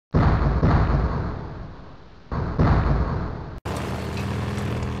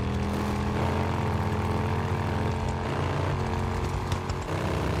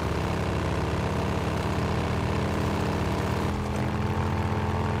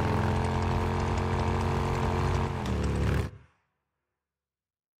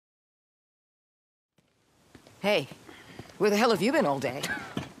Hey, where the hell have you been all day?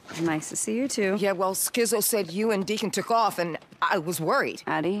 Nice to see you, too. Yeah, well, Skizzo said you and Deacon took off, and I was worried.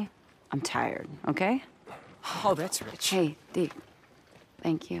 Addie, I'm tired, okay? Oh, that's rich. Hey, Deke.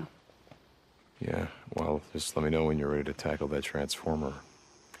 Thank you. Yeah, well, just let me know when you're ready to tackle that transformer.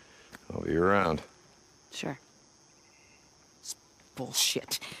 I'll be around. Sure. It's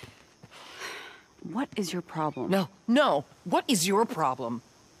bullshit. What is your problem? No. What is your problem?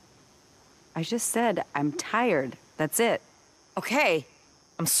 I just said I'm tired. That's it. Okay,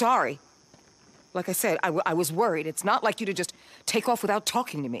 I'm sorry. Like I said, I was worried. It's not like you to just take off without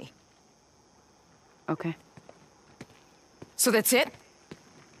talking to me. Okay. So that's it?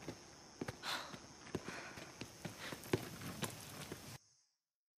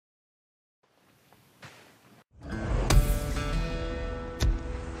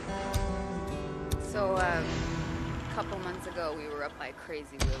 So, a couple months ago, we were up by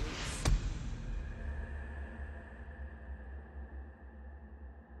Crazy Willie's.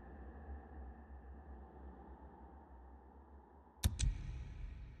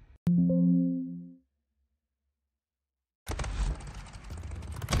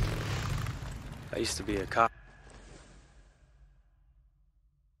 I used to be a cop.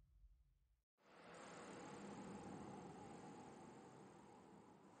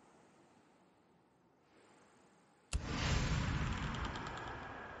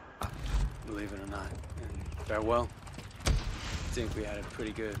 Believe it or not. And farewell. I think we had it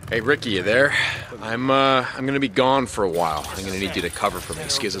pretty good. Hey, Ricky, you there? I'm gonna be gone for a while. I'm gonna need you to cover for me.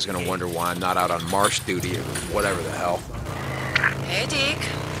 Skizzo's gonna wonder why I'm not out on marsh duty or whatever the hell. Hey, Deke.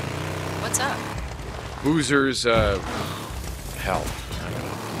 What's up? Boozer's, hell. I don't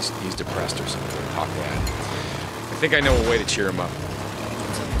know. He's depressed or something. Talk to Ad. I think I know a way to cheer him up. So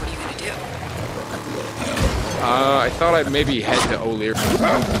what are you gonna do? I thought I'd maybe head to O'Leary.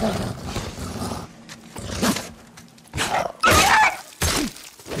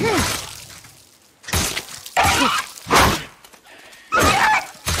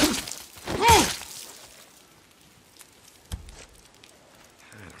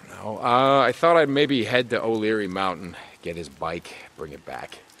 I thought I'd maybe head to O'Leary Mountain, get his bike, bring it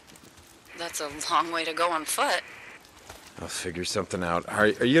back. That's a long way to go on foot. I'll figure something out. Are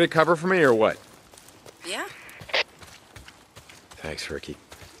you gonna cover for me or what? Yeah? Thanks, Ricky.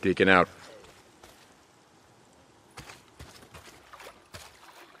 Deacon out.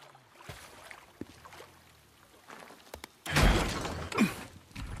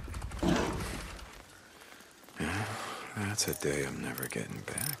 That's a day I'm never getting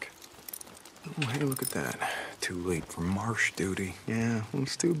back. Oh, hey, look at that. Too late for marsh duty. Yeah,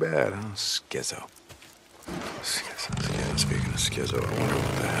 it's too bad, huh? Skizzo. Yeah, speaking of Skizzo, I wonder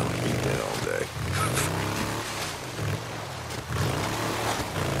what the hell he did all day.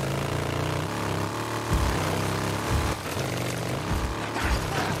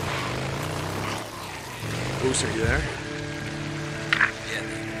 Bruce, are you there? Yeah.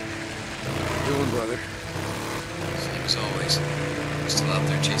 How you doing, brother? Same as always. Still out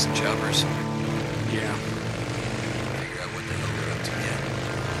there chasing choppers. Yeah. Figure out what the hell they're up to yet.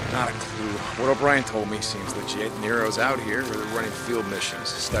 Not a clue. What O'Brien told me seems legit. Nero's out here, or they're running field missions,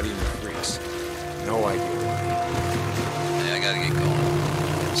 studying the freaks. No idea. Hey, I gotta get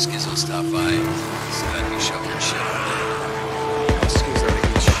going. Skizzo stopped by. Said I'd be shoveling shit all day. Skizzo to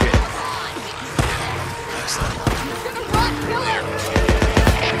eat shit. Excellent.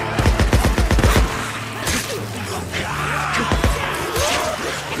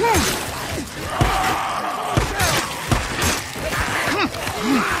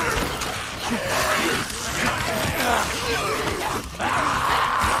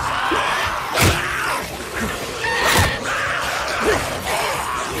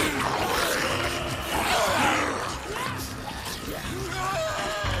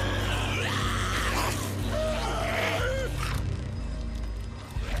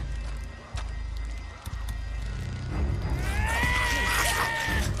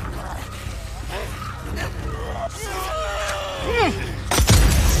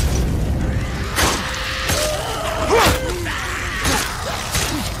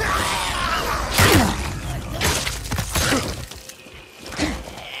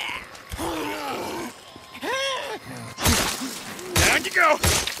 Down you go!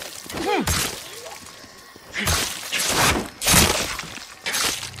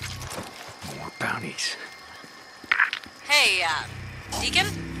 More bounties. Hey, Deacon?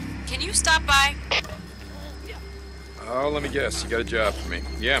 Can you stop by? Oh, let me guess. You got a job for me.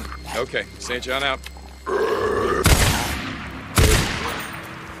 Yeah. Okay. St. John out.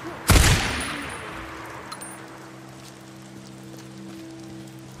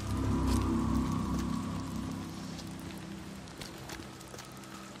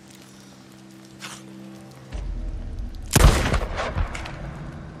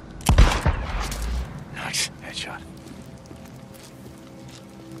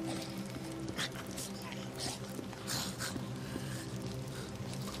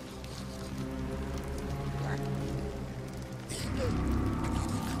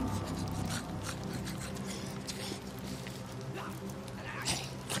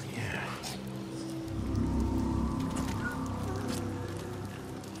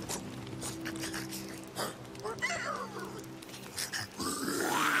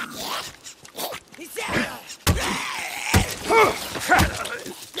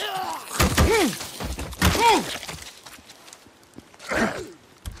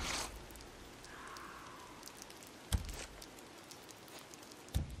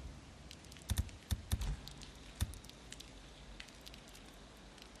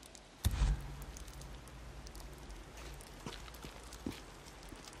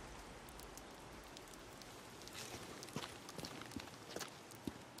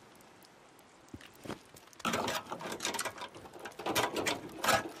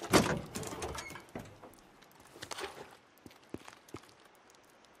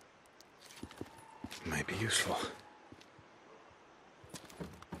 useful.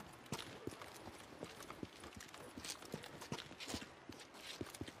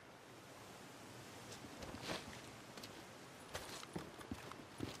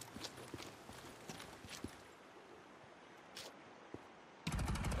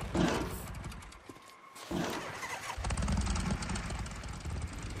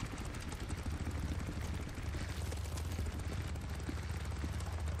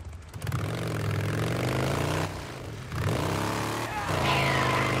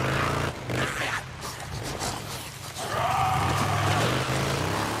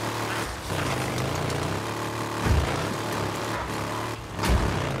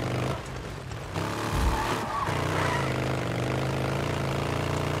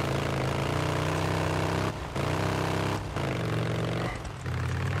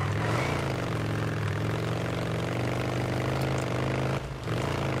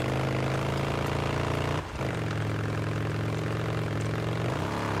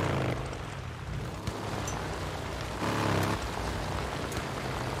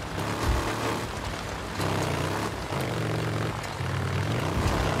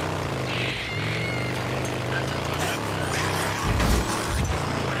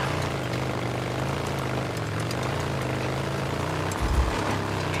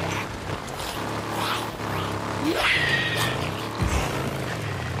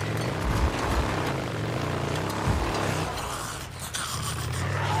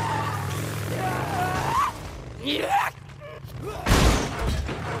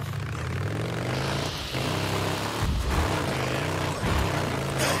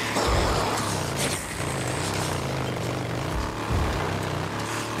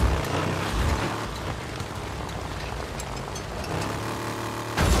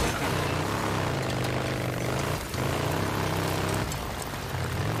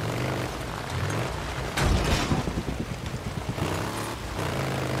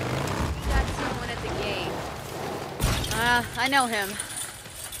 I know him.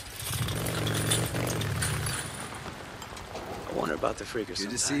 I wonder about the freakers. Good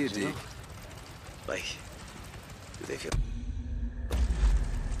to see you, sometimes, Deke. know? Like, do they feel?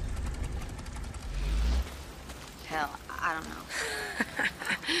 Hell, I don't know.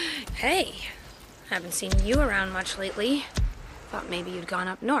 Hey, haven't seen you around much lately. Thought maybe you'd gone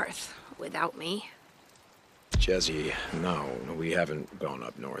up north without me. Jesse, no, we haven't gone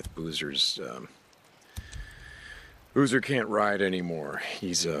up north. Boozer can't ride anymore.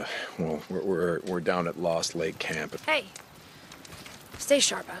 He's, well, we're down at Lost Lake Camp. Hey, stay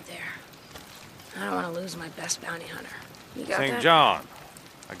sharp out there. I don't want to lose my best bounty hunter. You got St. that? John,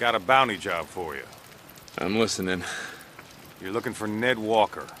 I got a bounty job for you. I'm listening. You're looking for Ned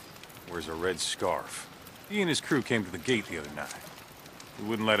Walker. Wears a red scarf. He and his crew came to the gate the other night. We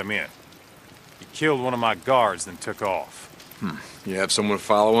wouldn't let him in. He killed one of my guards, then took off. You have someone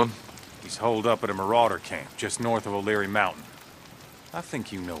follow him? He's holed up at a marauder camp just north of O'Leary Mountain. I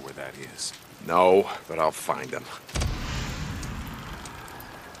think you know where that is. No, but I'll find him.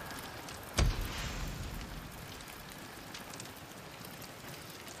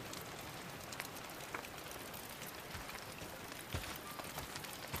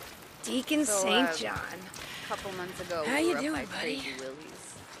 Deacon So, St. John. A couple months ago, How we you were up doing, by buddy? Crazy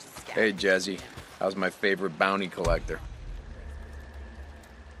Willie's. Just Hey, Jesse. How's my favorite bounty collector?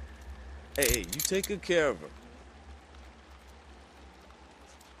 Hey, you take good care of her.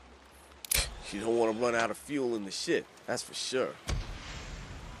 She don't want to run out of fuel in the shit, that's for sure.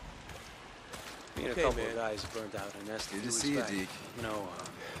 Me and Okay, a couple man. of guys burned out a nest. a Good few to weeks see you, back. Deke. You know,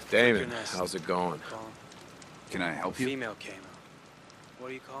 Damon, freaking nest. how's it going? Call 'em. Can I help you? Female came out. What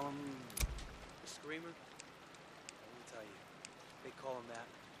do you call them? A screamer? Let me tell you, they call them that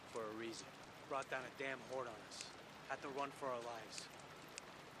for a reason. Brought down a damn horde on us. Had to run for our lives.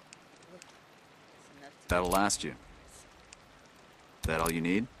 That'll last you. That all you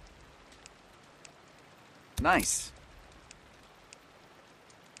need? Nice.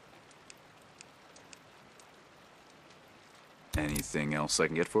 Anything else I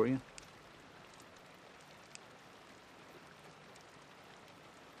can get for you?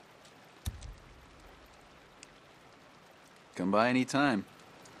 Come by any time.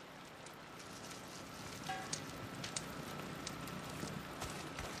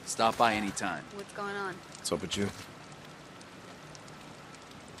 Stop by any time. What's going on? What's up with you?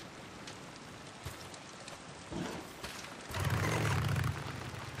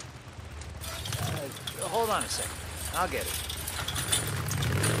 Hold on a second. I'll get it.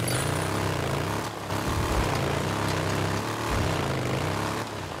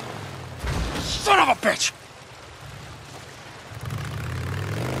 Son of a bitch!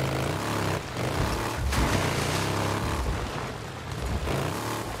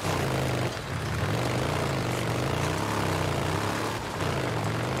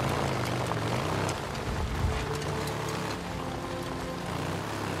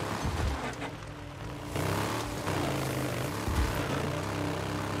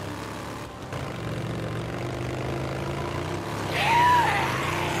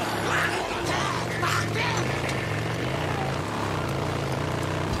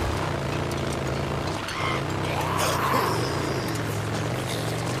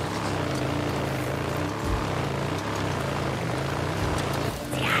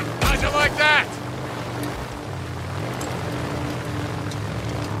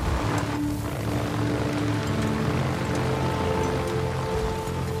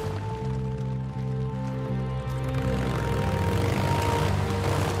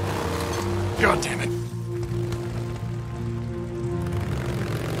 God damn it.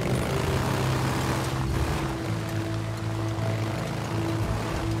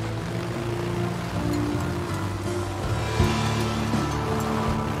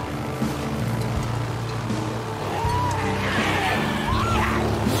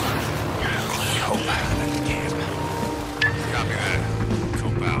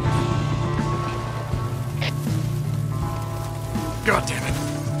 God damn it.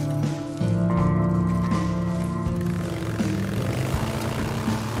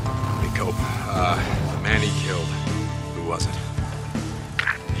 Hey, Cope. The man he killed. Who was it?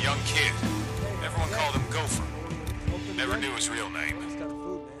 A young kid. Everyone called him Gopher. Never knew his real name.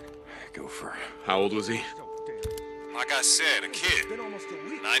 Gopher. How old was he? Like I said, a kid.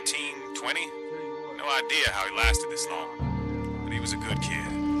 19, 20. No idea how he lasted this long. But he was a good kid.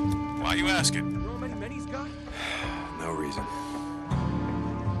 Why you asking? No reason.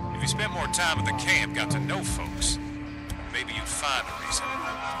 If you spent more time at the camp, got to know folks, maybe you'd find a reason.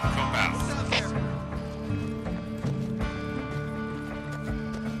 Come out.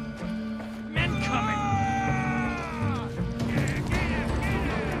 Men coming!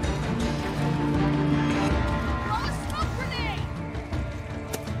 Throw a smoke grenade!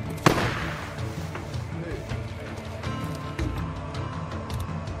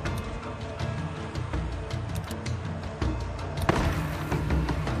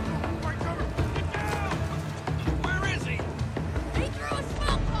 Where is he? He threw a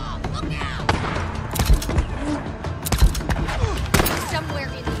smoke bomb! Look out! Somewhere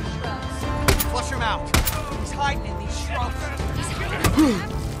in these shrubs. Flush him out. He's hiding in these shrubs. He's hiding.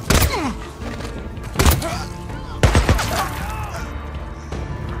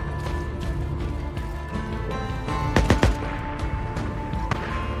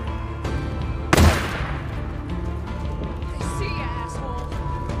 I see ya, asshole.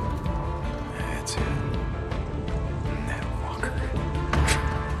 That's it. Ned Walker.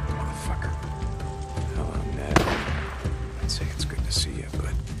 Motherfucker. Hello, Ned. I'd say it's good to see you,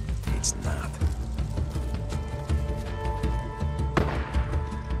 but it's not.